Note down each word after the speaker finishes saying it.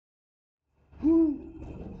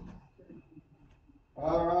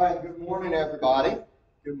All right, good morning, everybody.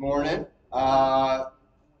 Good morning. I'm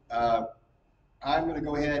going to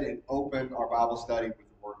go ahead and open our Bible study with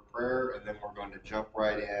a word of prayer, and then we're going to jump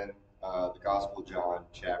right in the Gospel of John,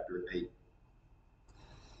 chapter 8.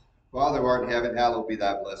 Father who art in heaven, hallowed be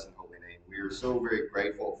thy blessed and holy name. We are so very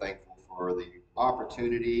grateful, thankful for the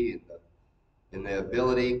opportunity and the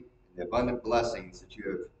ability and the abundant blessings that you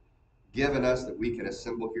have given us that we can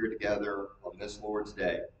assemble here together on this Lord's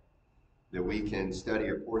Day, that we can study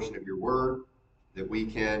a portion of your word, that we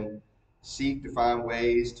can seek to find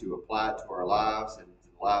ways to apply it to our lives and to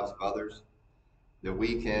the lives of others, that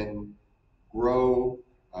we can grow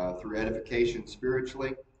through edification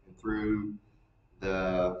spiritually and through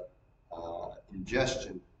the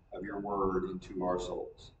ingestion of your word into our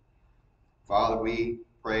souls. Father, we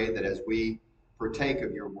pray that as we partake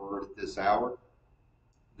of your word at this hour,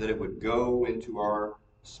 that it would go into our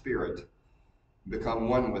spirit, become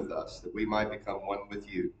one with us, that we might become one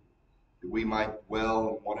with you, that we might dwell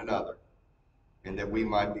in one another, and that we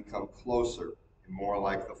might become closer and more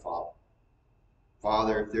like the Father.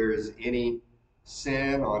 Father, if there is any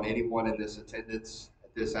sin on anyone in this attendance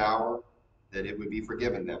at this hour, that it would be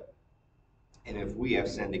forgiven them. And if we have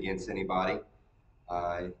sinned against anybody,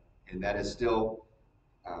 and that is still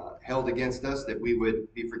held against us, that we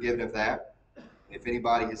would be forgiven of that. And if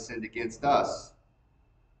anybody has sinned against us,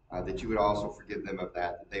 that you would also forgive them of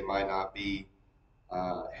that they might not be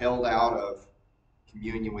held out of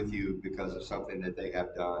communion with you because of something that they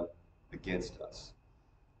have done against us.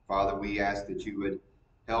 Father, we ask that you would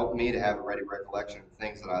help me to have a ready recollection of the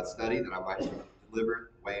things that I've studied, that I might deliver it in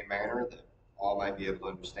a way and manner that all might be able to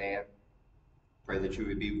understand. Pray that you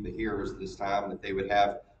would be with the hearers this time, that they would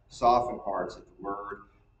have softened hearts, that the word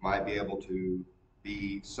might be able to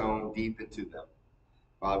be sown deep into them.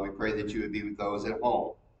 Father, we pray that you would be with those at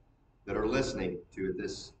home that are listening to at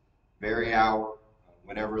this very hour,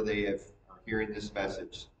 whenever they are hearing this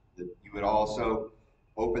message, that you would also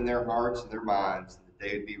open their hearts and their minds, and that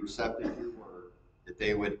they would be receptive to your word, that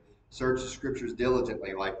they would search the scriptures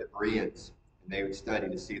diligently like the Bereans, and they would study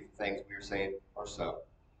to see if the things we are saying are so.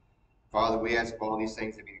 Father, we ask all these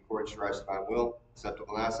things to be in accordance to your righteous divine will,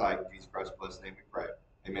 acceptable in thy sight. In Jesus Christ's blessed name we pray.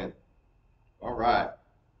 Amen. All right.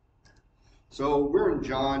 So we're in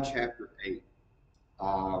John chapter 8.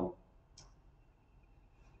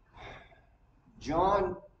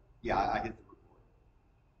 I hit the record.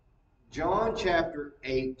 John chapter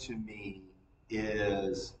 8 to me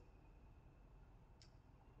is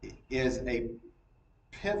a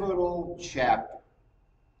pivotal chapter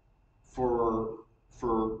for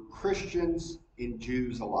Christians and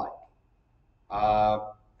Jews alike.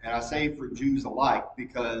 And I say for Jews alike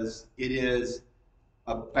because it is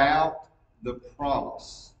about the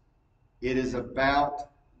promise. It is about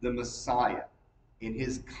the Messiah in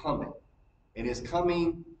his coming. And his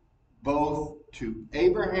coming both to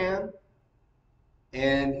Abraham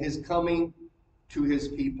and his coming to his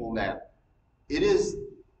people now. It is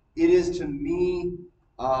to me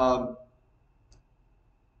the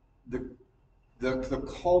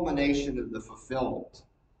culmination of the fulfillment.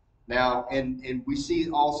 Now, and we see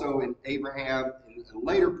also in Abraham in the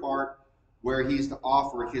later part where he's to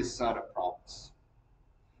offer his son a promise.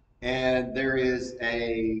 And there is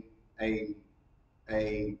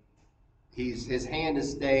his hand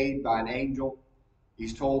is stayed by an angel.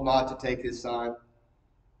 He's told not to take his son,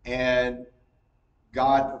 and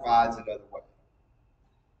God provides another way.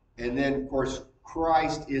 And then, of course,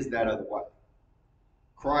 Christ is that other way.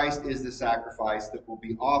 Christ is the sacrifice that will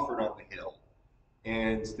be offered on the hill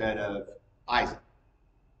instead of Isaac.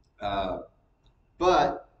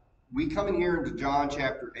 But we come in here into John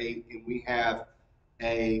chapter 8, and we have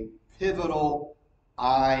a pivotal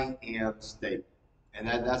I am statement. And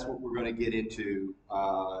that's what we're going to get into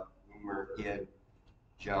when we're in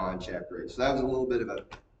John chapter 8. So that was a little bit of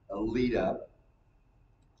a lead up.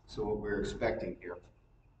 So what we're expecting here.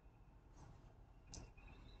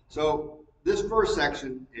 So this first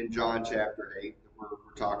section in John chapter 8 that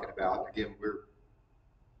we're talking about, again,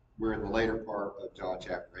 we're in the later part of John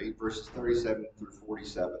chapter 8, verses 37 through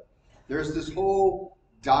 47. There's this whole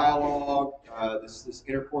dialogue, this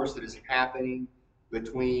intercourse that is happening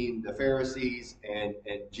between the Pharisees and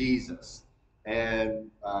Jesus. And,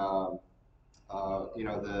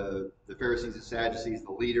 the Pharisees and Sadducees,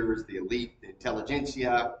 the leaders, the elite, the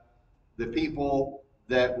intelligentsia, the people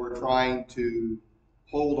that were trying to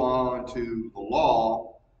hold on to the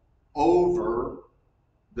law over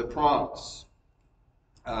the promise.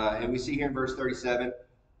 And we see here in verse 37,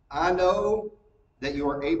 I know that you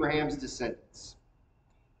are Abraham's descendants,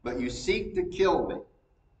 but you seek to kill me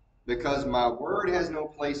because my word has no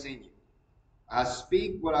place in you. I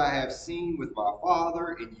speak what I have seen with my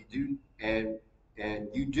father, and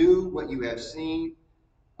you do what you have seen,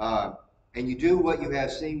 and you do what you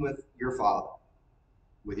have seen with your father,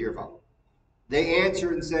 with your father. They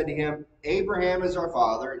answered and said to him, Abraham is our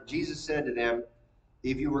father. And Jesus said to them,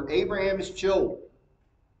 if you were Abraham's children,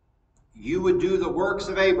 you would do the works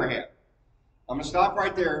of Abraham. I'm going to stop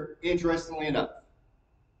right there, interestingly enough.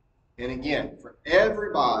 And again, for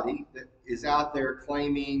everybody that is out there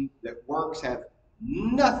claiming that works have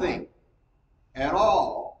nothing at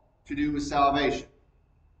all to do with salvation.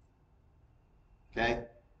 Okay?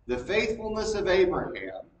 The faithfulness of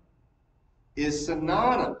Abraham is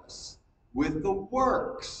synonymous with the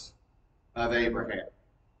works of Abraham.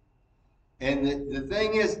 And the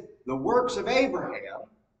thing is, the works of Abraham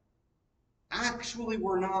actually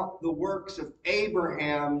were not the works of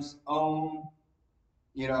Abraham's own,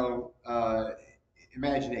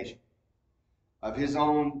 imagination, of his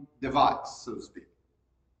own device, so to speak.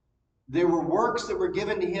 There were works that were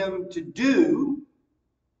given to him to do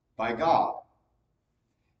by God.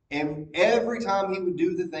 And every time he would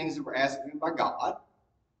do the things that were asked of him by God,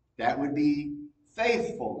 that would be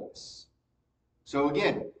faithfulness. So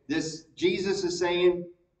again, this Jesus is saying,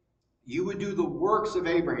 you would do the works of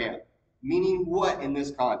Abraham. Meaning what in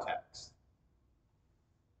this context?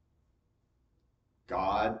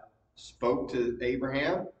 God spoke to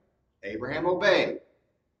Abraham. Abraham obeyed.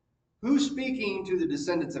 Who's speaking to the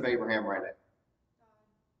descendants of Abraham right now?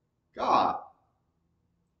 God.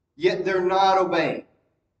 Yet they're not obeying.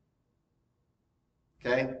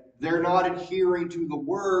 Okay? They're not adhering to the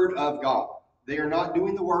word of God. They are not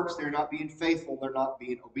doing the works. They're not being faithful. They're not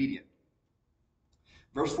being obedient.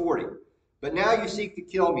 Verse 40. But now you seek to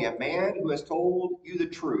kill me, a man who has told you the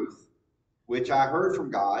truth, which I heard from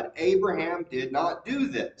God. Abraham did not do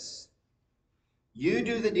this. You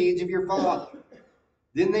do the deeds of your father.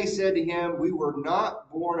 Then they said to him, we were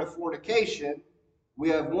not born of fornication. We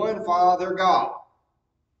have one Father, God.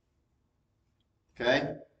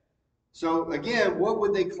 Okay? So again, what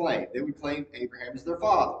would they claim? They would claim Abraham is their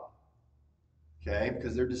father. Okay?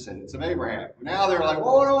 Because they're descendants of Abraham. Now they're like,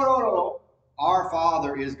 oh, no. Our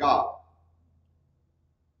Father is God.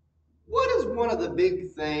 What is one of the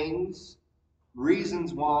big things,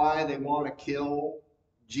 reasons why they want to kill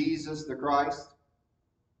Jesus the Christ?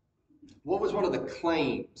 What was one of the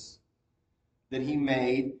claims that he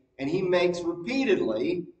made? And he makes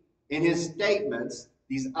repeatedly in his statements,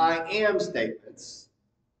 these I am statements,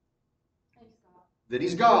 that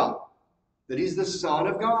he's God, that he's the Son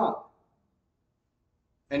of God.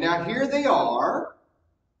 And now here they are.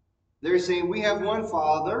 They're saying we have one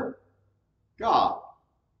Father, God.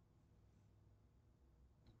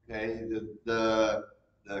 Okay, the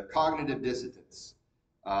cognitive dissonance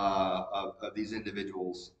of these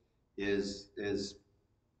individuals is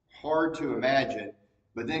hard to imagine,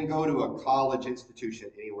 but then go to a college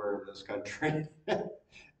institution anywhere in this country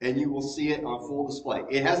and you will see it on full display.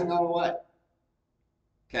 It hasn't gone away.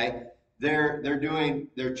 Okay?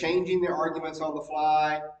 They're changing their arguments on the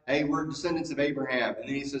fly. Hey, we're descendants of Abraham. And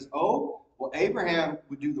then he says, oh, well, Abraham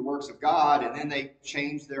would do the works of God, and then they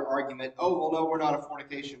change their argument. Oh, well, no, we're not of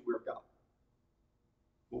fornication, we're of God.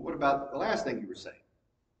 Well, what about the last thing you were saying?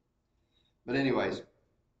 But anyways,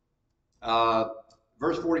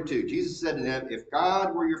 verse 42, Jesus said to them, if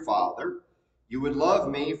God were your Father, you would love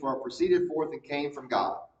me, for I proceeded forth and came from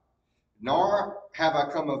God. Nor have I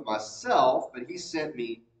come of myself, but he sent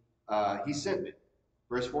me.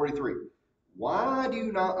 Verse 43, why do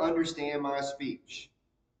you not understand my speech?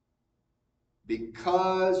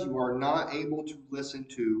 Because you are not able to listen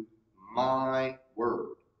to my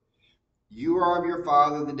word. You are of your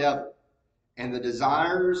father the devil, and the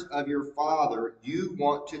desires of your father you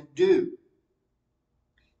want to do.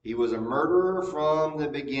 He was a murderer from the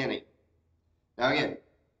beginning. Now again,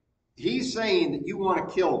 he's saying that you want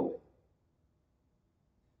to kill me.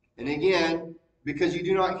 And again, because you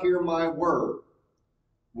do not hear my word.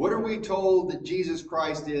 What are we told that Jesus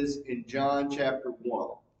Christ is in John chapter 1?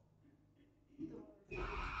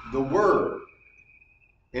 The Word.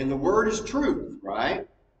 And the Word is truth, right?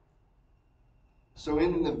 So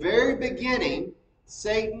in the very beginning,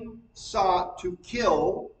 Satan sought to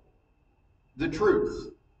kill the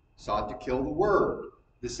truth, sought to kill the Word.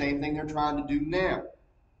 The same thing they're trying to do now.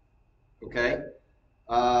 Okay?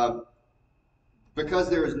 Because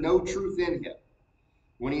there is no truth in him.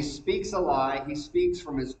 When he speaks a lie, he speaks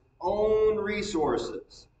from his own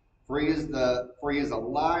resources. For he is a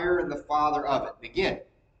liar and the father of it. And again,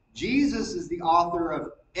 Jesus is the author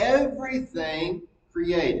of everything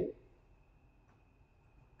created.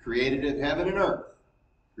 Created of heaven and earth.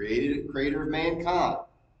 Creator of mankind.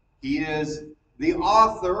 He is the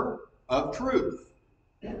author of truth.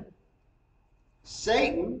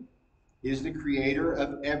 Satan is the creator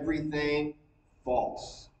of everything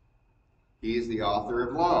false. He is the author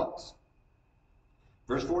of lies.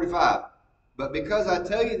 Verse 45, but because I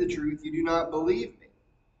tell you the truth, you do not believe me.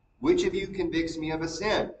 Which of you convicts me of a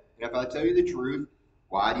sin? And if I tell you the truth,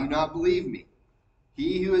 why do you not believe me?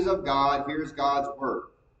 He who is of God hears God's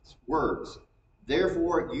words.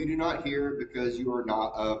 Therefore, you do not hear because you are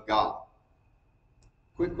not of God.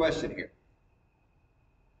 Quick question here.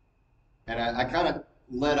 And I kind of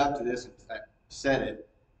led up to this and said it,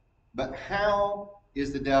 but how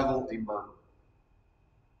is the devil a murderer?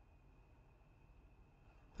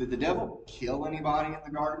 Did the devil kill anybody in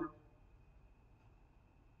the garden?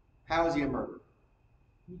 How is he a murderer?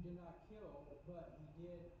 He did not kill, but he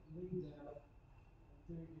did lead them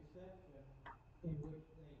through deception in which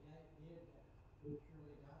they did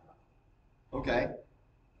surely die. Okay,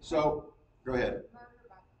 so go ahead. Murder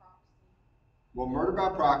by proxy. Well, murder by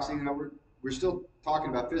proxy, we're still talking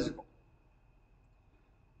about physical.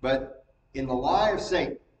 But in the lie of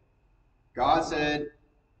Satan, God said,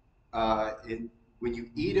 when you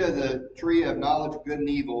eat of the tree of knowledge of good and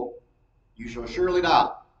evil, you shall surely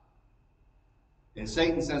die. And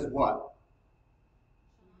Satan says what?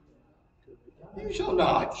 You shall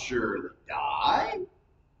not surely die.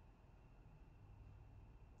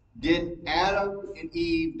 Did Adam and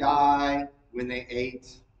Eve die when they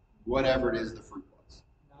ate whatever it is the fruit was?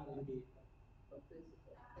 Not indeed.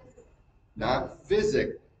 Not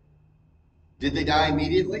physically. Did they die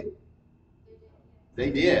immediately?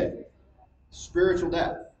 They did. Spiritual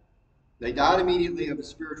death. They died immediately of a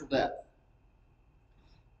spiritual death.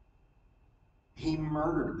 He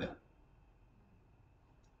murdered them.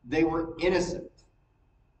 They were innocent.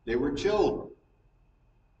 They were children.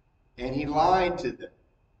 And he lied to them.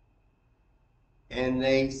 And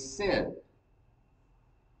they sinned.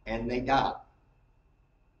 And they died.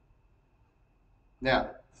 Now,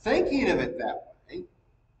 thinking of it that way,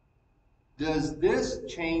 does this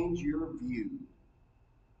change your view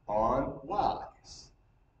on lies?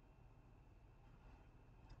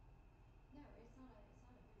 No, it's not a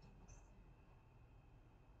victimless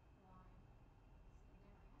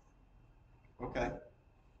sin. Okay.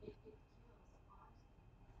 It kills honestly.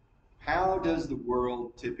 How does the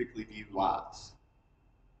world typically view lies?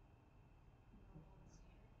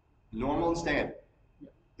 Normal and standard.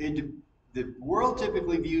 The world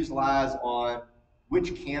typically views lies on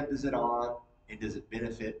which camp is it on and does it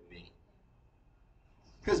benefit me?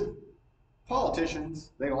 Because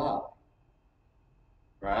politicians, they lie.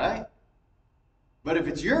 Right? But if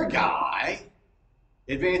it's your guy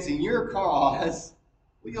advancing your cause,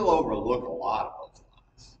 well, you'll overlook a lot of those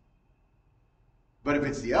lies. But if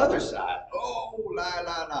it's the other side, oh, la,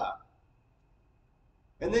 la, la.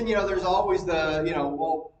 And then, there's always the,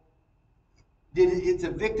 well, it's a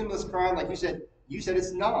victimless crime, like you said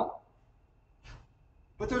it's not.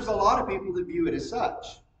 But there's a lot of people that view it as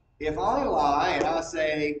such. If I lie and I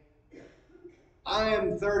say, I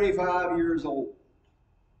am 35 years old,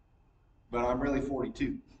 but I'm really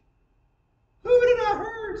 42. Who did I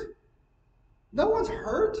hurt? No one's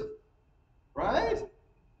hurt, right?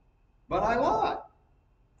 But I lied.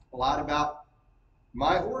 I lied about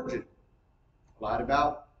my origin. I lied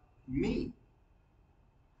about me.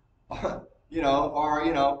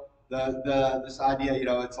 This idea,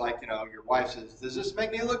 it's like, your wife says, does this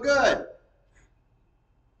make me look good?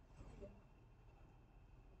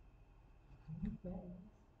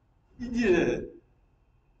 Yeah.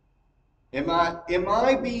 Am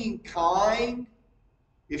I being kind?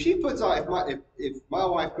 If she puts on, if my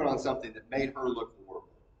wife put on something that made her look horrible,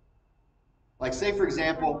 like say for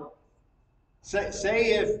example, say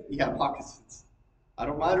if moccasins. I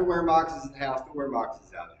don't mind her wearing moccasins in the house. Don't wear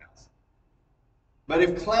moccasins out of the house. But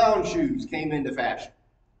if clown shoes came into fashion,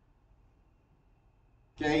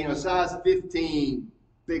 okay, size 15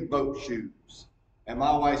 big boat shoes, and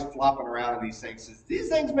my wife's flopping around in these things, says, these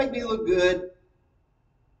things make me look good.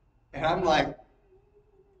 And I'm like,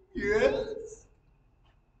 yes.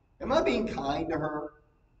 Am I being kind to her?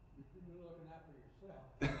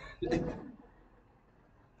 You're looking out for yourself.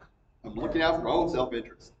 I'm looking out for my own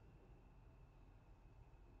self-interest.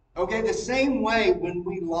 Okay, the same way when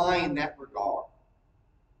we lie in that regard.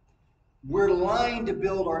 We're lying to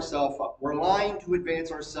build ourselves up. We're lying to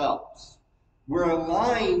advance ourselves. We're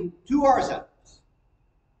lying to ourselves.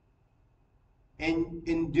 And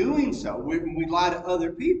in doing so, when we lie to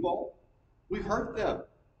other people, we hurt them.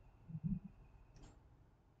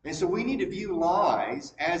 And so we need to view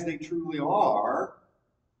lies as they truly are,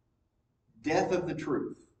 death of the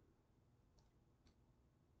truth.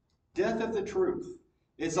 Death of the truth.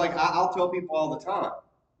 It's like I'll tell people all the time,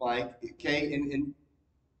 Like, okay, and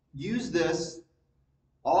use this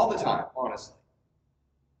all the time, honestly,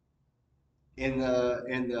 in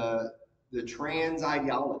the trans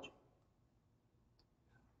ideology.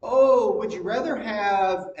 Oh, would you rather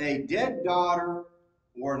have a dead daughter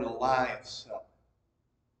or an alive son?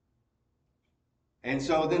 And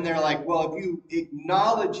so then they're like, well, if you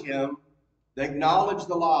acknowledge him, acknowledge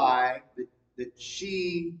the lie that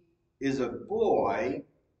she is a boy,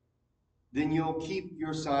 then you'll keep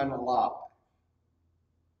your son alive.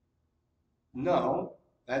 No,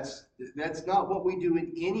 that's not what we do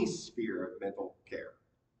in any sphere of mental care.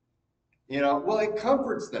 Well, it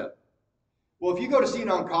comforts them. Well, if you go to see an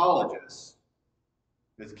oncologist,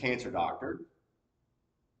 as a cancer doctor,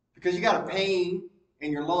 because you got a pain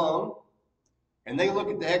in your lung, and they look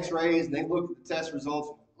at the x-rays and they look at the test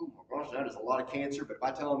results, oh my gosh, that is a lot of cancer, but if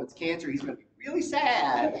I tell him it's cancer, he's going to be really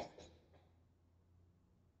sad.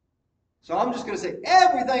 So I'm just going to say,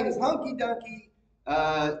 everything is hunky-dunky,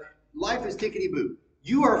 life is tickety-boo.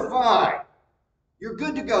 You are fine. You're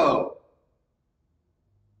good to go.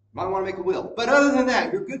 Might want to make a will. But other than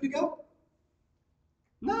that, you're good to go?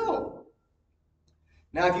 No.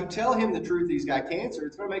 Now, if you tell him the truth he's got cancer,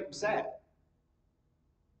 it's going to make him sad.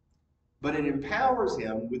 But it empowers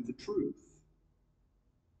him with the truth.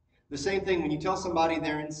 The same thing when you tell somebody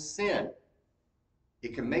they're in sin,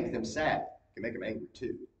 it can make them sad. It can make them angry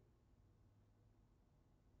too.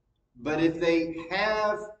 But if they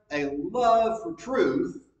have a love for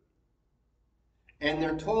truth and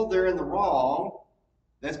they're told they're in the wrong,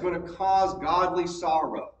 that's going to cause godly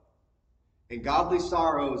sorrow. And godly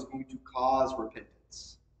sorrow is going to cause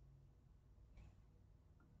repentance.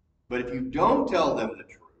 But if you don't tell them the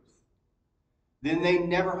truth, then they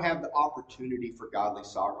never have the opportunity for godly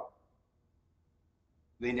sorrow.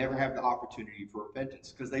 They never have the opportunity for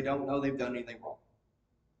repentance because they don't know they've done anything wrong.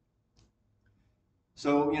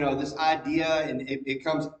 So, this idea, and it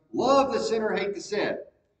comes, love the sinner, hate the sin.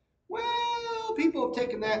 Well, people have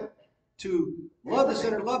taken that to love the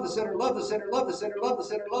sinner, love the sinner, love the sinner, love the sinner, love the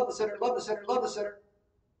sinner, love the sinner, love the sinner, love the sinner.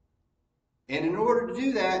 And in order to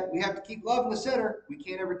do that, we have to keep loving the sinner. We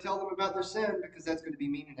can't ever tell them about their sin because that's going to be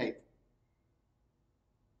mean and hateful.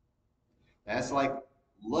 That's like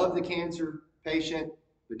love the cancer patient,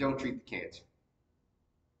 but don't treat the cancer.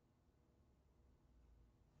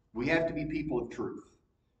 We have to be people of truth.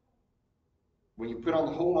 When you put on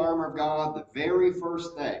the whole armor of God, the very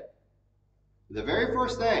first thing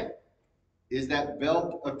is that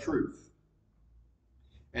belt of truth.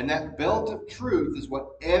 And that belt of truth is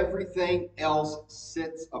what everything else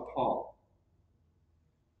sits upon.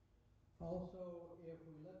 Also, if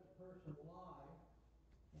we let the person lie,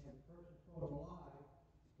 and the person's going to lie,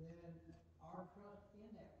 then our trust in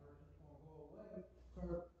that person's going to go away.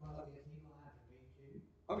 Well, is he lying to me too?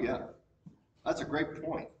 Oh, yeah. That's a great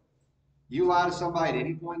point. You lie to somebody at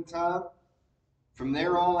any point in time, from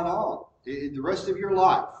there on, the rest of your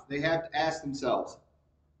life, they have to ask themselves,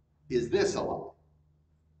 is this a lie?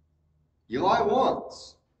 You lie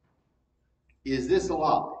once. Is this a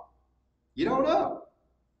lie? You don't know.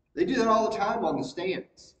 They do that all the time on the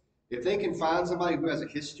stands. If they can find somebody who has a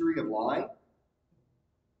history of lying,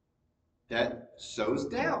 that sows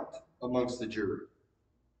doubt amongst the jury.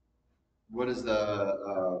 What is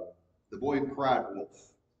the boy who cried wolf?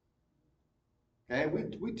 Okay,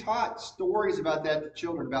 we taught stories about that to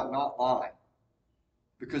children about not lying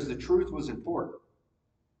because the truth was important,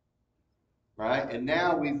 right? And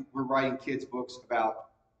now we're writing kids' books about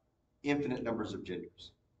infinite numbers of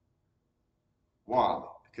genders. Why?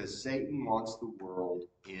 Because Satan wants the world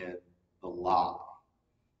in the lie.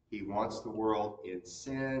 He wants the world in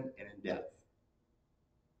sin and in death.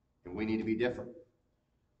 And we need to be different.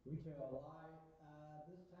 We tell a lie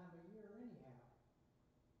this time of year anyhow.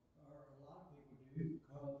 Or a lot of people do,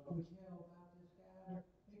 because we tell about this guy,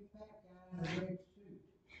 big fat guy in a red suit.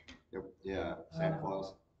 Yep. Yeah, Santa Claus.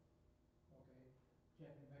 Okay,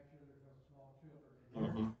 checking to make sure there's no small children in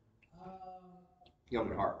there. Mm-hmm. Young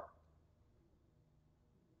at heart.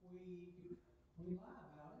 We lie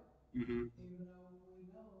about it, Mm-hmm. even though we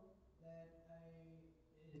know that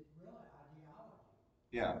it's really ideology.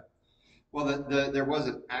 Yeah. Well, there was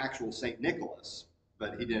an actual Saint Nicholas,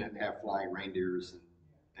 but he didn't have flying reindeers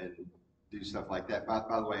and do stuff like that. By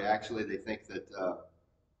the way, actually, they think that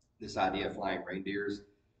this idea of flying reindeers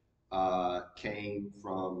came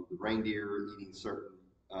from the reindeer eating certain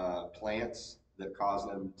plants that cause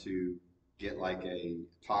them to get like a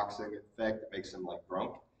toxic effect that makes them like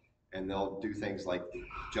drunk, and they'll do things like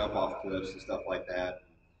jump off cliffs and stuff like that.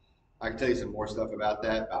 I can tell you some more stuff about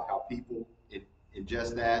that, about how people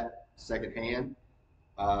ingest that secondhand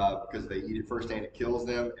because they eat it firsthand, it kills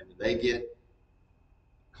them, and they get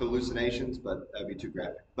hallucinations, but that'd be too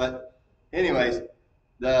graphic. But anyways,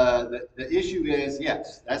 the issue is,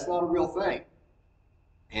 yes, that's not a real thing.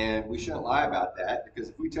 And we shouldn't lie about that, because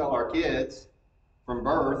if we tell our kids from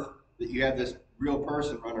birth that you have this real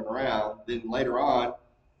person running around, then later on,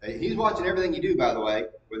 he's watching everything you do, by the way,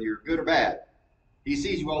 whether you're good or bad. He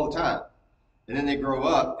sees you all the time. And then they grow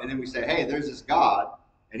up, and then we say, hey, there's this God,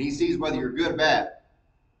 and he sees whether you're good or bad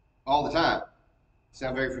all the time.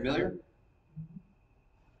 Sound very familiar?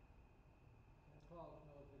 That's all it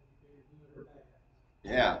knows if you're good or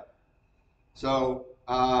bad. Yeah. So,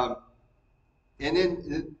 and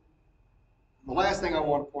then the last thing I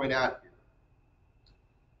want to point out here.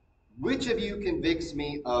 Which of you convicts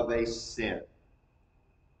me of a sin?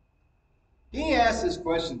 He asks this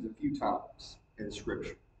question a few times in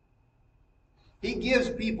Scripture. He gives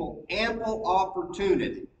people ample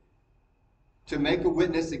opportunity to make a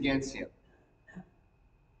witness against him.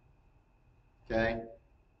 Okay?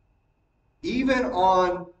 Even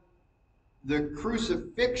on the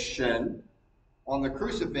crucifixion, on the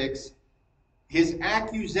crucifix, his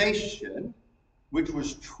accusation, which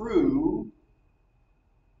was true,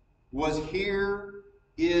 was, here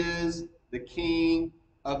is the King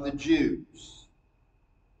of the Jews.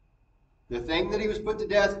 The thing that he was put to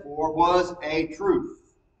death for was a truth.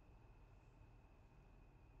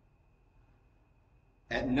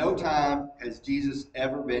 At no time has Jesus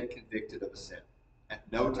ever been convicted of a sin. At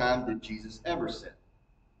no time did Jesus ever sin.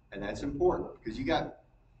 And that's important, because you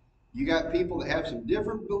got people that have some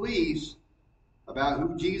different beliefs about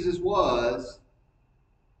who Jesus was,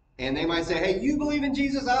 and they might say, hey, you believe in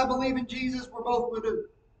Jesus, I believe in Jesus, we're both good.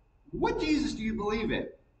 What Jesus do you believe in?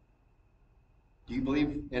 Do you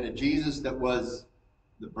believe in a Jesus that was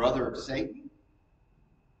the brother of Satan?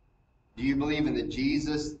 Do you believe in the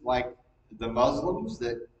Jesus like the Muslims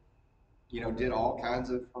that, did all kinds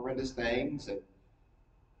of horrendous things and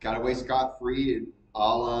got away scot-free, and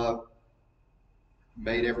Allah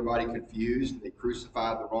made everybody confused and they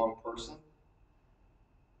crucified the wrong person?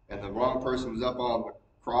 And the wrong person was up on the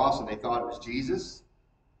cross and they thought it was Jesus?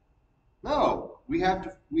 No, we have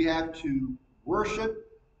to worship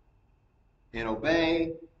and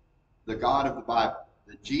obey the God of the Bible,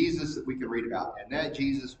 the Jesus that we can read about, and that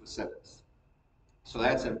Jesus was sinless. So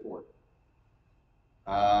that's important.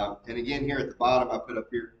 And again, here at the bottom, I put up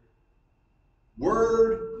here,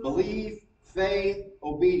 word, belief, faith,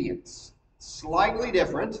 obedience. Slightly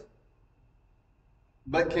different,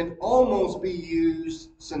 but can almost be used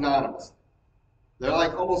synonymously. They're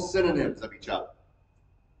like almost synonyms of each other.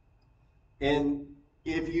 And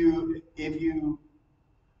if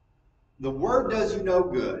the word does you no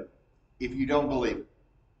good if you don't believe it.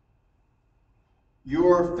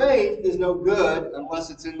 Your faith is no good unless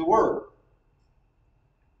it's in the word.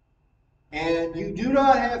 And you do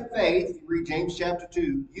not have faith, if you read James chapter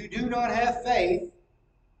 2, you do not have faith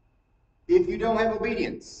if you don't have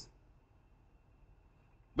obedience.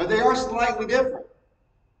 But they are slightly different.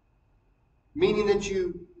 Meaning that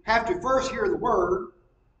you have to first hear the word,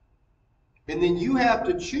 and then you have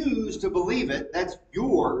to choose to believe it. That's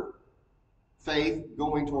your faith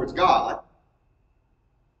going towards God.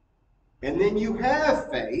 And then you have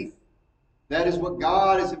faith. That is what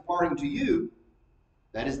God is imparting to you.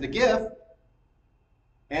 That is the gift.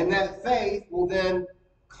 And that faith will then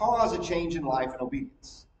cause a change in life and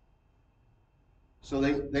obedience. So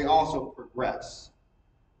they also progress.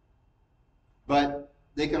 But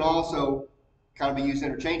they can also kind of be used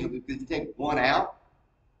interchangeably, because if you take one out,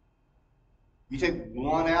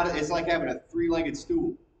 it's like having a three-legged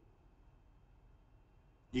stool.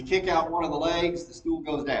 You kick out one of the legs, the stool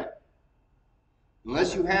goes down.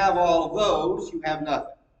 Unless you have all of those, you have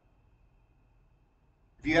nothing.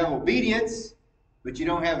 If you have obedience, but you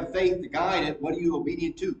don't have a faith to guide it, what are you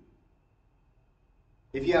obedient to?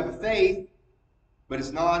 If you have a faith, but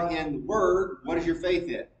it's not in the Word, what is your faith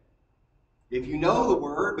in? If you know the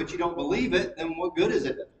Word, but you don't believe it, then what good is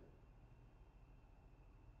it?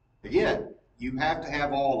 Again, you have to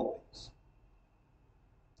have all of these.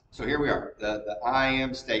 So here we are, the I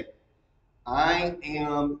am statement. I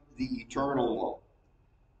am the eternal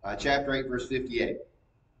one. Chapter 8, verse 58.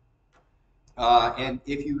 And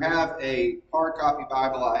if you have a hard copy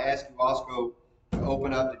Bible, I ask you also to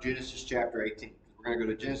open up to Genesis chapter 18. We're going to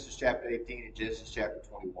go to Genesis chapter 18 and Genesis chapter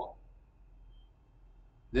 21.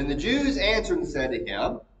 Then the Jews answered and said to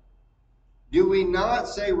him, do we not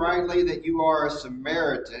say rightly that you are a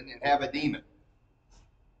Samaritan and have a demon?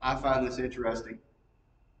 I find this interesting.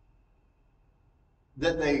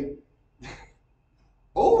 That they,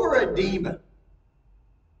 over a demon,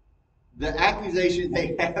 the accusation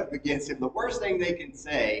they have against him, the worst thing they can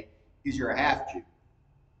say is you're a half-Jew.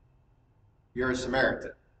 You're a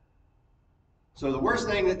Samaritan. So the worst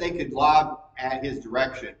thing that they could lob at his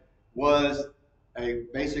direction was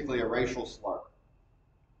basically a racial slur,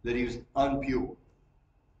 that he was unpure.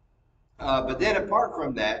 But then apart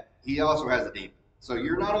from that, he also has a demon. So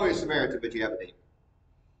you're not only a Samaritan, but you have a demon.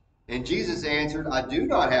 And Jesus answered, I do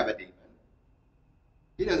not have a demon.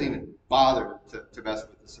 He doesn't even bother to mess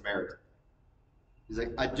with the Samaritan. He's like,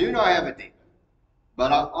 I do not have a demon,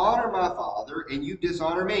 but I honor my Father, and you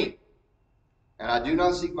dishonor me. And I do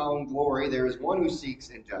not seek my own glory. There is one who seeks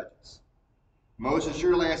and judges. Most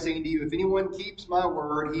assuredly I say to you, if anyone keeps my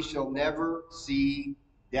word, he shall never see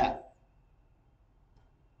death.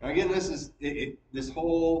 Now again, this is this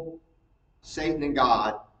whole Satan and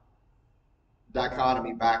God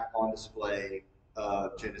dichotomy back on display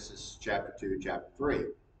of Genesis chapter 2, chapter 3.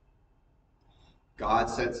 God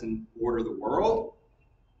sets in order the world,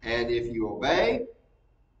 and if you obey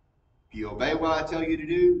what I tell you to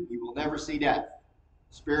do, you will never see death,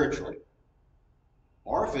 spiritually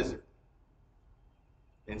or physically.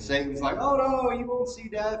 And Satan's like, oh no, you won't see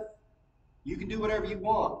death. You can do whatever you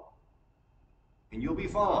want, and you'll be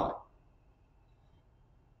fine.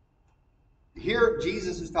 Here,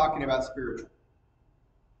 Jesus is talking about spiritual.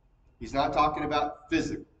 He's not talking about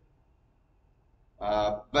physical.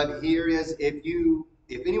 But here is,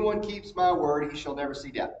 if anyone keeps my word, he shall never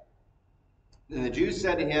see death. Then the Jews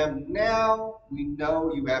said to him, now we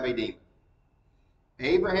know you have a demon.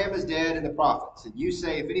 Abraham is dead and the prophets, and you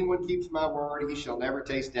say, if anyone keeps my word, he shall never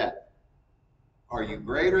taste death. Are you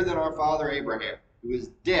greater than our father Abraham, who is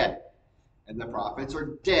dead, and the prophets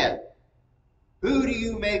are dead? Who do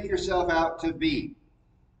you make yourself out to be?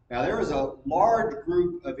 Now there was a large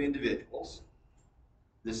group of individuals,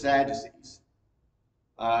 the Sadducees,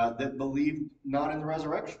 that believed not in the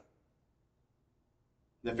resurrection.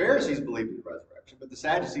 The Pharisees believed in the resurrection, but the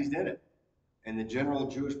Sadducees didn't. And the general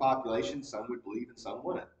Jewish population, some would believe and some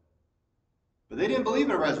wouldn't. But they didn't believe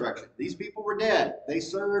in a resurrection. These people were dead. They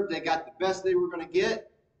served. They got the best they were going to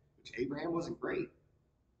get, which Abraham wasn't great.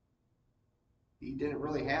 He didn't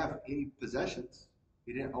really have any possessions.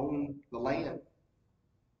 He didn't own the land.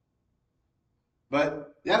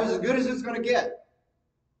 But that was as good as it was going to get.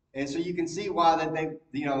 And so you can see why that they,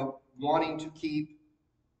 wanting to keep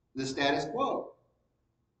the status quo,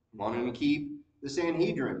 wanting to keep the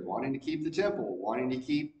Sanhedrin, wanting to keep the temple, wanting to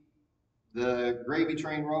keep the gravy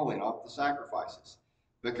train rolling off the sacrifices,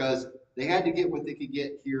 because they had to get what they could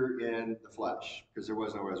get here in the flesh, because there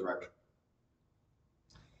was no resurrection.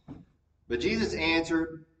 But Jesus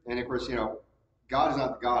answered, and of course, God is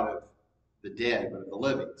not the God of the dead, but of the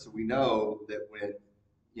living. So we know that when,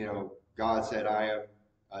 God said, I am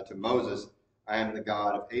to Moses, I am the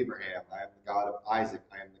God of Abraham, I am the God of Isaac,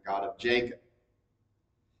 I am the God of Jacob.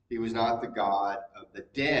 He was not the God of the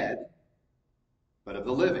dead, but of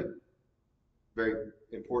the living. Very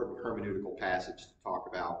important hermeneutical passage to talk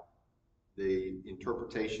about the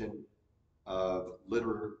interpretation of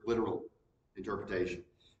literal interpretation.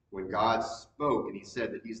 When God spoke and he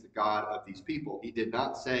said that he's the God of these people, he did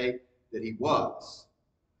not say that he was,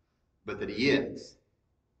 but that he is.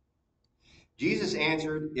 Jesus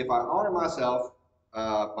answered, if I honor myself,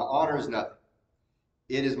 my honor is nothing.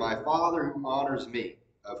 It is my Father who honors me,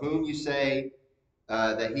 of whom you say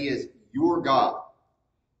that he is your God.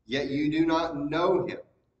 Yet you do not know him,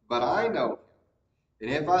 but I know him.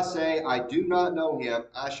 And if I say I do not know him,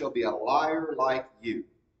 I shall be a liar like you.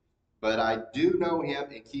 But I do know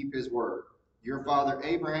him and keep his word. Your father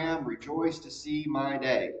Abraham rejoiced to see my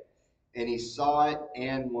day, and he saw it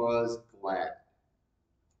and was glad.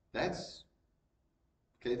 That's,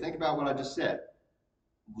 okay, think about what I just said.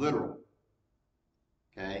 Literal.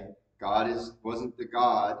 Okay? God wasn't the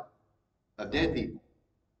God of dead people.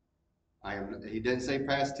 He didn't say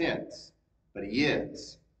past tense, but he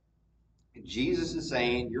is. And Jesus is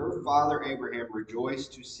saying, your father Abraham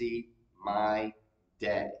rejoiced to see my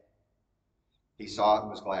day. He saw it and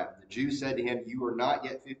was glad. The Jews said to him, you are not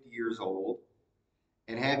yet 50 years old,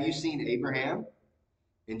 and have you seen Abraham?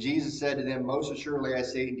 And Jesus said to them, most assuredly I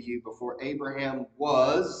say to you, before Abraham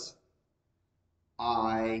was,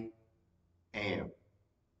 I am.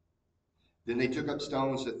 Then they took up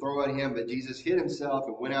stones to throw at him, but Jesus hid himself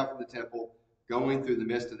and went out from the temple, going through the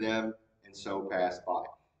midst of them, and so passed by.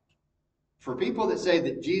 For people that say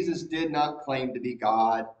that Jesus did not claim to be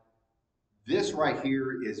God, this right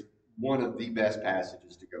here is one of the best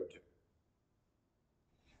passages to go to.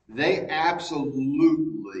 They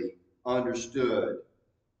absolutely understood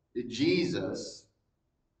Jesus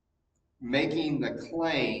making the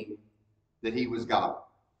claim that he was God.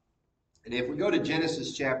 And if we go to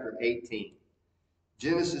Genesis chapter 18,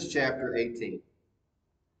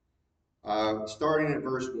 starting at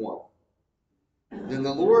verse 1. Then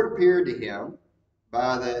the Lord appeared to him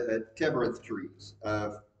by the terebinth trees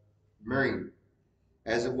of Miriam,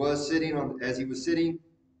 as he was sitting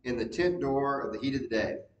in the tent door of the heat of the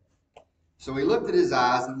day. So he lifted his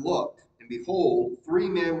eyes and looked, and behold, 3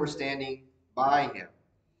 men were standing by him.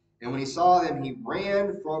 And when he saw them, he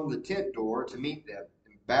ran from the tent door to meet them,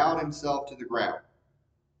 and bowed himself to the ground,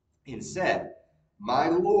 and said, My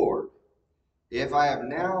Lord, if I have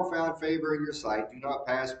now found favor in your sight, do not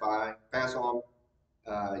pass on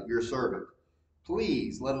your servant.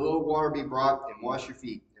 Please let a little water be brought, and wash your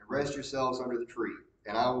feet, and rest yourselves under the tree.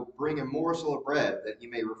 And I will bring a morsel of bread, that you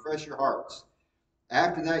may refresh your hearts.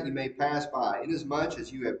 After that you may pass by. Inasmuch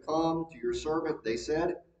as you have come to your servant, they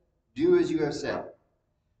said, do as you have said.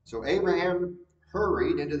 So Abraham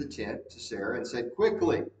hurried into the tent to Sarah and said,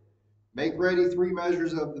 Quickly, make ready 3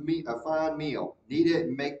 measures of a fine meal. Knead it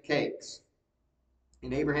and make cakes.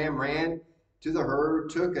 And Abraham ran to the herd,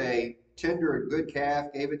 took a tender and good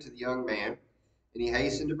calf, gave it to the young man, and he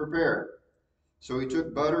hastened to prepare it. So he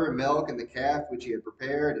took butter and milk and the calf which he had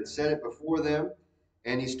prepared, and set it before them,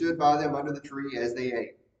 and he stood by them under the tree as they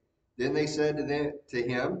ate. Then they said to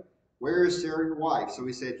him, Where is Sarah your wife? So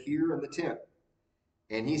he said, Here in the tent.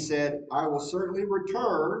 And he said, I will certainly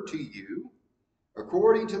return to you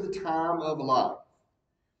according to the time of life.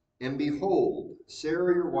 And behold,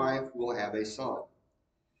 Sarah your wife will have a son.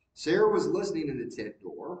 Sarah was listening in the tent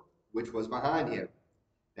door, which was behind him.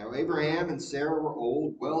 Now Abraham and Sarah were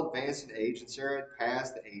old, well advanced in age, and Sarah had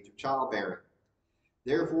passed the age of childbearing.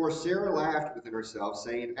 Therefore Sarah laughed within herself,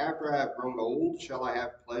 saying, After I have grown old, shall I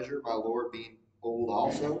have pleasure, my Lord being old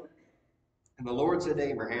also? And the Lord said to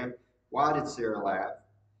Abraham, Why did Sarah laugh,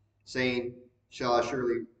 saying, Shall I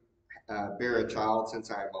surely bear a child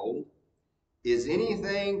since I am old? Is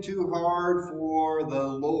anything too hard for the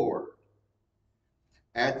Lord?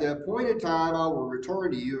 At the appointed time I will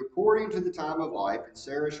return to you according to the time of life, and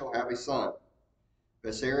Sarah shall have a son.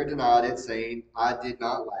 But Sarah denied it, saying, I did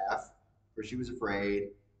not laugh, for she was afraid.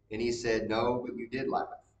 And he said, No, but you did laugh.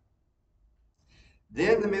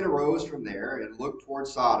 Then the men arose from there and looked toward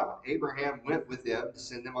Sodom. Abraham went with them to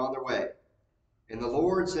send them on their way. And the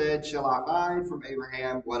Lord said, Shall I hide from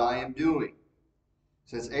Abraham what I am doing?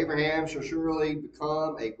 Since Abraham shall surely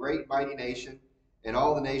become a great mighty nation, and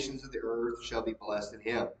all the nations of the earth shall be blessed in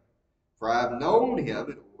him. For I have known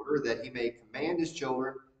him in order that he may command his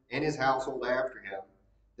children and his household after him,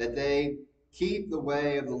 that they keep the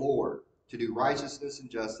way of the Lord, to do righteousness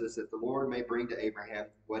and justice, that the Lord may bring to Abraham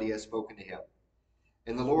what he has spoken to him.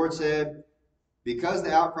 And the Lord said, Because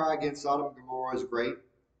the outcry against Sodom and Gomorrah is great,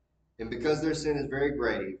 and because their sin is very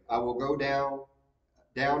grave, I will go down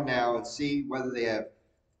now and see whether they have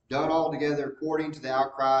done altogether according to the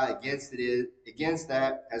outcry against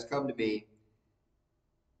that has come to me.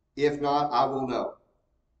 If not, I will know.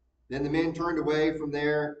 Then the men turned away from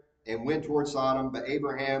there and went toward Sodom, but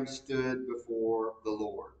Abraham stood before the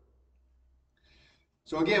Lord.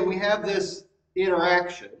 So again, we have this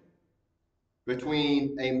interaction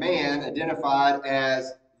between a man identified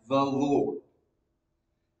as the Lord.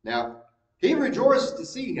 Now, he rejoices to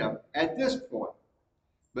see him at this point.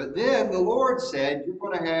 But then the Lord said, You're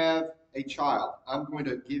going to have a child. I'm going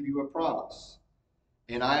to give you a promise.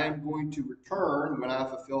 And I am going to return when I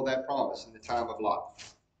fulfill that promise in the time of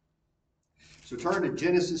life. So turn to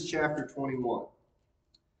Genesis chapter 21.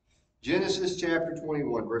 Genesis chapter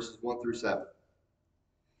 21, verses 1 through 7.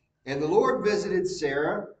 And the Lord visited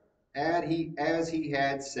Sarah as he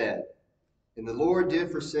had said. And the Lord did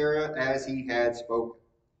for Sarah as he had spoken.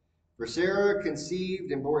 For Sarah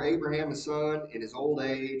conceived and bore Abraham a son in his old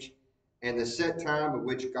age, and the set time of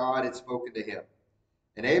which God had spoken to him.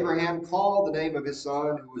 And Abraham called the name of his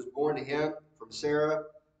son who was born to him from Sarah,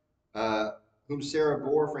 whom Sarah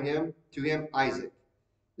bore to him Isaac.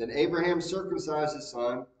 Then Abraham circumcised his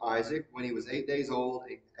son Isaac when he was 8 days old,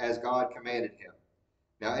 as God commanded him.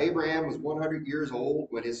 Now Abraham was 100 years old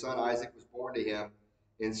when his son Isaac was born to him.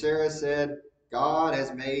 And Sarah said, God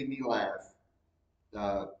has made me laugh,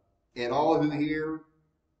 and all who hear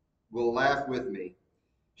will laugh with me.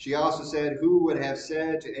 She also said, Who would have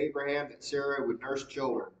said to Abraham that Sarah would nurse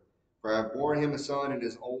children? For I have borne him a son in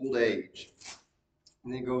his old age.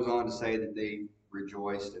 And then it goes on to say that they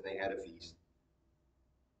rejoiced and they had a feast.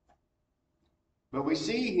 But we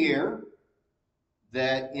see here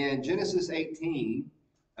that in Genesis 18,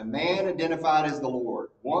 a man identified as the Lord,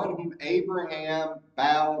 one whom Abraham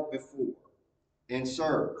bowed before and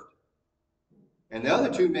served. And the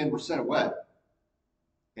other 2 men were sent away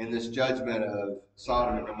in this judgment of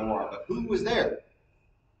Sodom and Gomorrah. But who was there?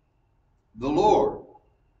 The Lord.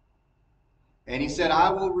 And he said, I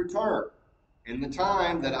will return in the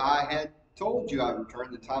time that I had told you I would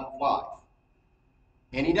return, the time of life.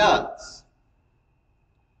 And he does.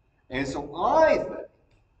 And so I think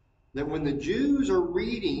that when the Jews are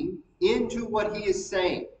reading into what he is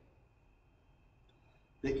saying,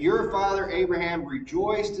 that your father Abraham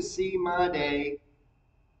rejoiced to see my day,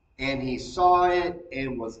 and he saw it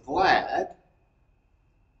and was glad.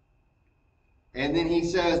 And then he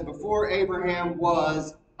says, before Abraham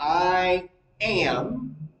was, I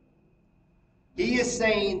am. He is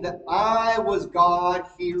saying that I was God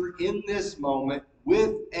here in this moment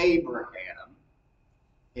with Abraham,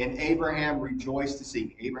 and Abraham rejoiced to see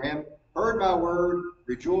me. Abraham heard my word,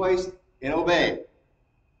 rejoiced, and obeyed.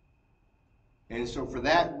 And so for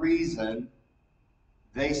that reason,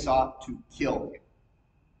 they sought to kill him.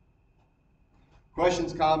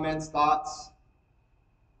 Questions, comments, thoughts?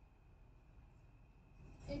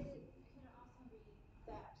 Could it also be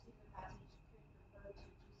that particular passage could refer to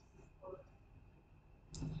Jesus' work?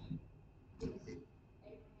 Because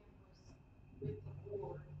Abraham was with the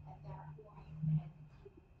Lord at that point, and he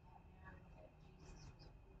would have known that Jesus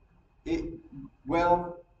was born.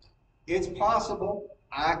 Well, it's possible.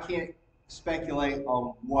 I can't speculate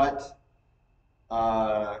on what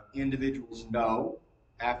individuals know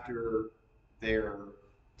after they're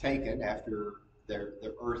taken, after their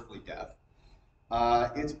earthly death.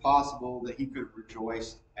 It's possible that he could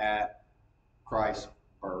rejoice at Christ's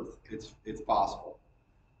birth. It's possible.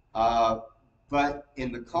 But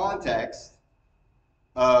in the context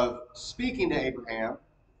of speaking to Abraham,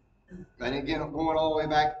 and again, going all the way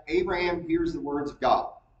back, Abraham hears the words of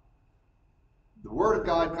God. The word of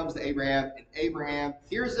God comes to Abraham, and Abraham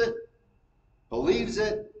hears it, believes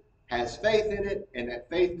it, has faith in it, and that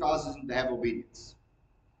faith causes him to have obedience.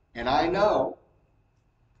 And I know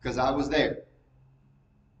because I was there.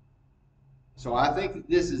 So I think that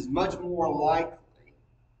this is much more likely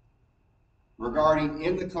regarding,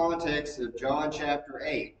 in the context of John chapter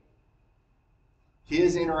 8,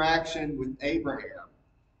 his interaction with Abraham,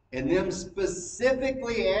 and them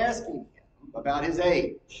specifically asking him about his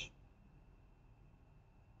age.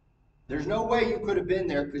 There's no way you could have been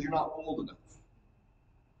there because you're not old enough.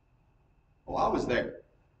 Well, I was there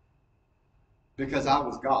because I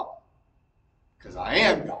was God, because I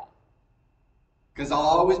am God, because I'll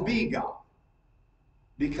always be God,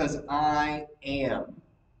 because I am.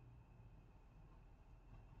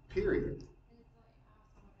 Period. And it's like, I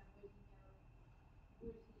also want to know,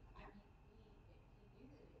 would he, I mean, he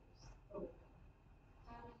knew that it was the Lord.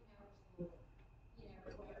 How did he know it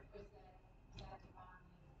was the Lord? Or was that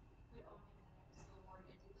divinely put on him that it was the Lord?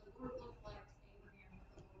 And did the Lord look like to Abraham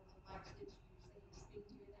what the Lord looked like to the Jews that he was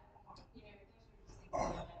speaking to at that point? Those are just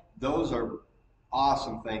things that. Those are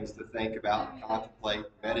awesome things to think about, contemplate,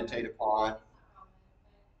 meditate upon,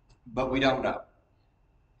 but we don't know.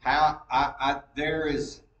 There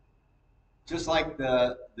is, just like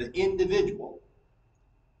the individual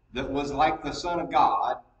that was like the Son of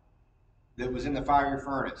God that was in the fiery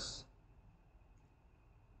furnace.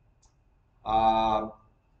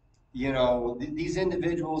 These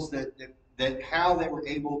individuals that how they were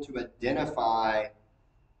able to identify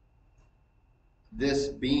this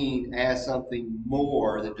being as something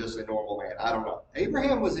more than just a normal man. I don't know.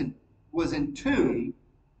 Abraham was in tune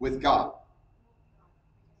with God.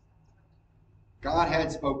 God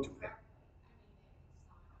had spoke to him.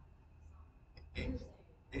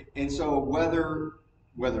 And so whether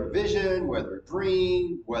vision, whether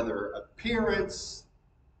dream, whether appearance,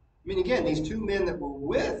 I mean, again, these two men that were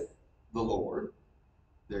with the Lord,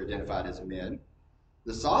 they're identified as men.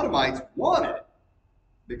 The Sodomites wanted it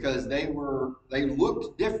because they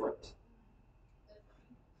looked different.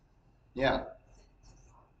 Yeah.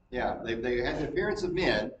 Yeah, they had the appearance of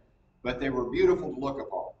men, but they were beautiful to look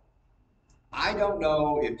upon. I don't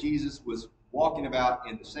know if Jesus was walking about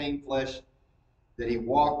in the same flesh that he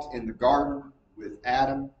walked in the garden with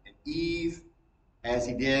Adam and Eve, as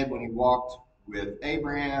he did when he walked with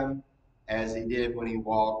Abraham, as he did when he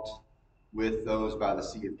walked with those by the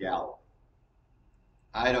Sea of Galilee.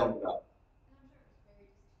 I don't know. And I'm sure it was very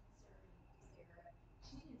disconcerting to Sarah.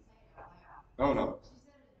 She didn't say it out loud. Oh, no.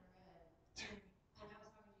 She said it in her head. And I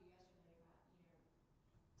was talking to you yesterday about,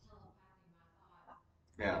 telepathing my thoughts.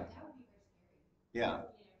 Yeah. That would be very scary. Yeah.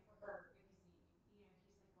 For her, because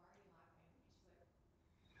he's like, "Why are you laughing?" And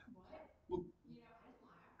she's like, "What?" Well, I didn't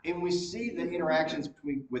laugh. and we see the interactions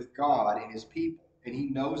with God and his people, and he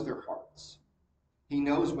knows their hearts. He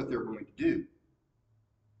knows what they're going to do.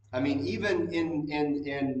 I mean, even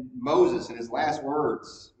in Moses, in his last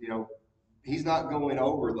words, he's not going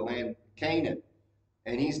over the land of Canaan.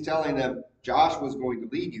 And he's telling them Joshua's going to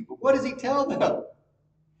lead you. But what does he tell them?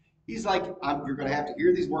 He's like, you're going to have to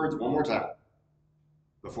hear these words one more time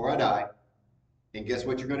before I die. And guess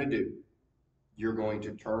what you're going to do? you're going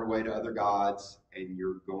to turn away to other gods and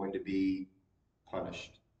you're going to be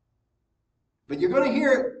punished. But you're going to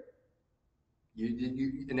hear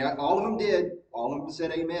it. And all of them did. All of them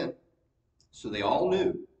said amen. So they all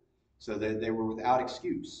knew. So that they were without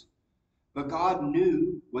excuse. But God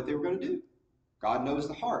knew what they were going to do. God knows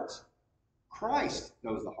the hearts. Christ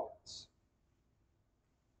knows the hearts.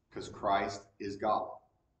 Because Christ is God.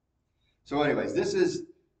 So anyways, this is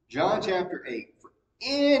John chapter 8. For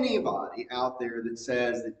anybody out there that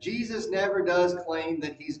says that Jesus never does claim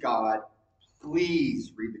that he's God,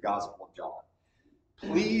 please read the Gospel of John.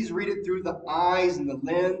 Please read it through the eyes and the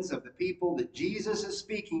lens of the people that Jesus is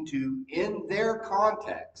speaking to in their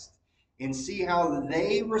context and see how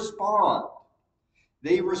they respond.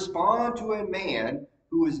 They respond to a man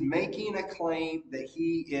who is making a claim that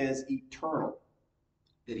he is eternal,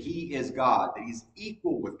 that he is God, that he's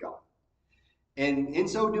equal with God. And in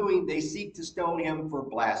so doing, they seek to stone him for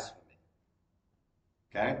blasphemy.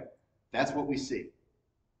 Okay? That's what we see.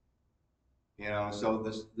 So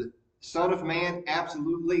the Son of Man,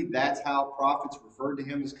 absolutely, that's how prophets referred to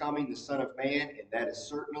him as coming, the Son of Man, and that is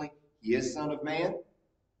certainly, he is Son of Man,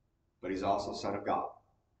 but he's also Son of God.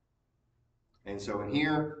 And so in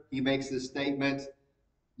here, he makes this statement,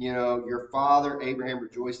 your father Abraham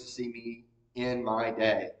rejoiced to see me in my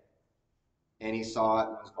day, and he saw it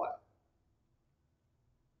and was glad.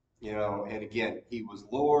 And again, he was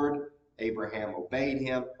Lord. Abraham obeyed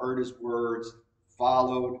him, heard his words,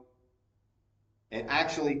 followed. And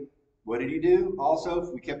actually, what did he do? Also,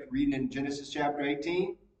 if we kept reading in Genesis chapter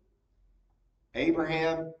 18,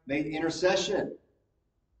 Abraham made intercession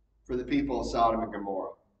for the people of Sodom and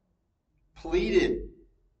Gomorrah, pleaded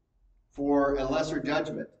for a lesser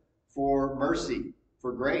judgment, for mercy,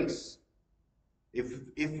 for grace. If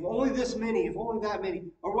only this many, if only that many,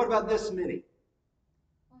 or what about this many?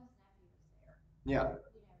 Well, his nephew was there. Yeah.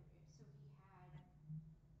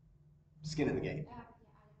 So he had Skin in the game. yeah,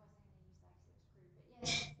 I wasn't going to use that because it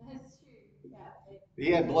was crude, but yes, that's true. Yeah.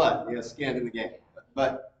 He had blood, skin in the game.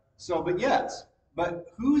 But yes. But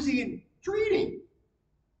who's he entreating?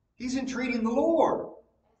 He's entreating the Lord.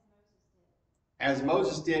 As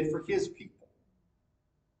Moses did for his people.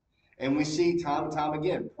 And we see time and time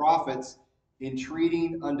again, prophets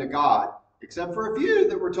entreating unto God, except for a few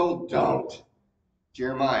that were told, don't.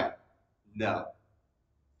 Jeremiah, no.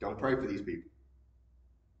 Don't pray for these people.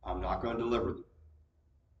 I'm not going to deliver them.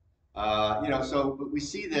 But we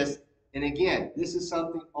see this, and again, this is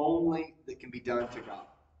something only that can be done to God.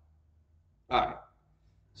 All right.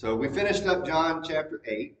 So we finished up John chapter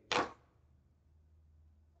 8.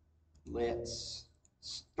 Let's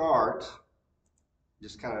start,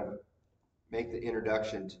 just kind of make the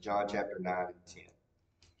introduction to John chapter 9 and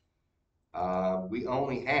 10. We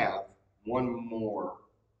only have one more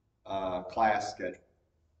class scheduled.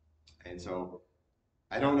 And so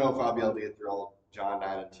I don't know if I'll be able to get through all of John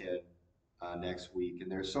 9 and 10 next week.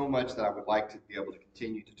 And there's so much that I would like to be able to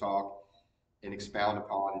continue to talk and expound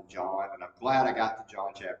upon in John. And I'm glad I got to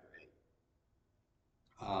John chapter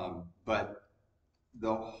 8. But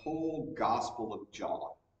the whole Gospel of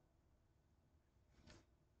John,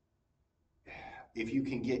 if you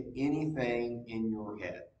can get anything in your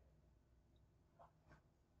head,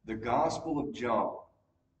 the Gospel of John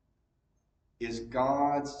is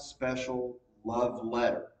God's special love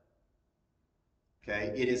letter.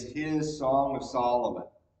 Okay, it is his Song of Solomon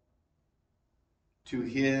to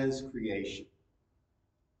his creation,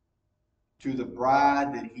 to the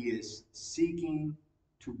bride that he is seeking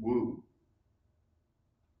to woo.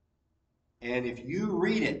 And if you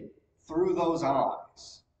read it through those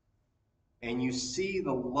eyes, and you see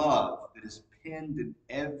the love that is penned in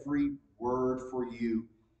every word for you,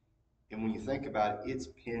 and when you think about it, it's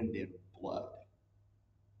penned in blood.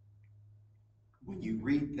 When you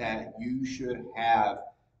read that, you should have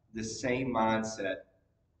the same mindset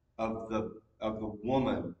of the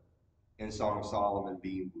woman in Song of Solomon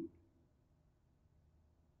being wooed.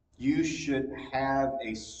 You should have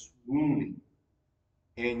a swooning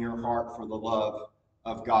in your heart for the love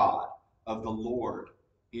of God, of the Lord,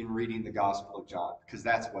 in reading the Gospel of John, because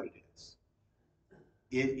that's what it is.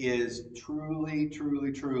 It is truly,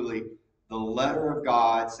 truly, truly the letter of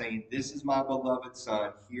God saying, this is my beloved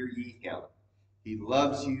Son, hear ye him. He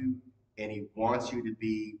loves you, and he wants you to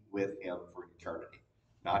be with him for eternity.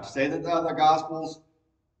 Not to say that the other Gospels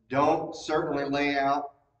don't certainly lay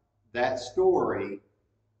out that story,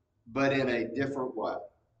 but in a different way.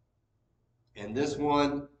 And this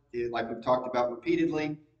one, like we've talked about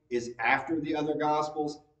repeatedly, is after the other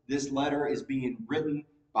Gospels. This letter is being written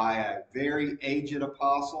by a very aged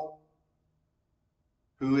apostle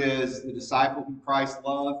who is the disciple whom Christ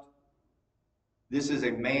loved. This is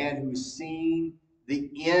a man who's seen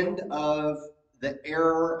the end of the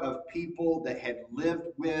era of people that had lived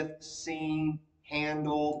with, seen,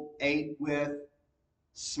 handled, ate with,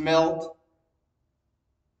 smelt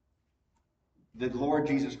the Lord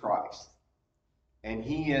Jesus Christ. And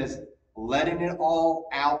he is letting it all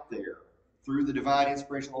out there through the divine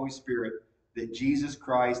inspiration of the Holy Spirit that Jesus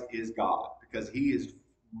Christ is God, because he is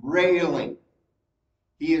railing,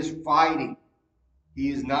 he is fighting, he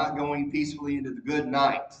is not going peacefully into the good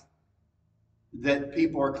night that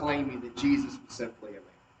people are claiming that Jesus was simply a man.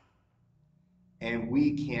 And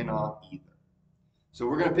we cannot either. So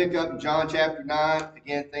we're going to pick up in John chapter 9.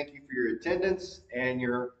 Again, thank you for your attendance and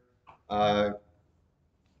your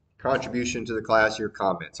contribution to the class, your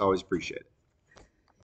comments. Always appreciate it.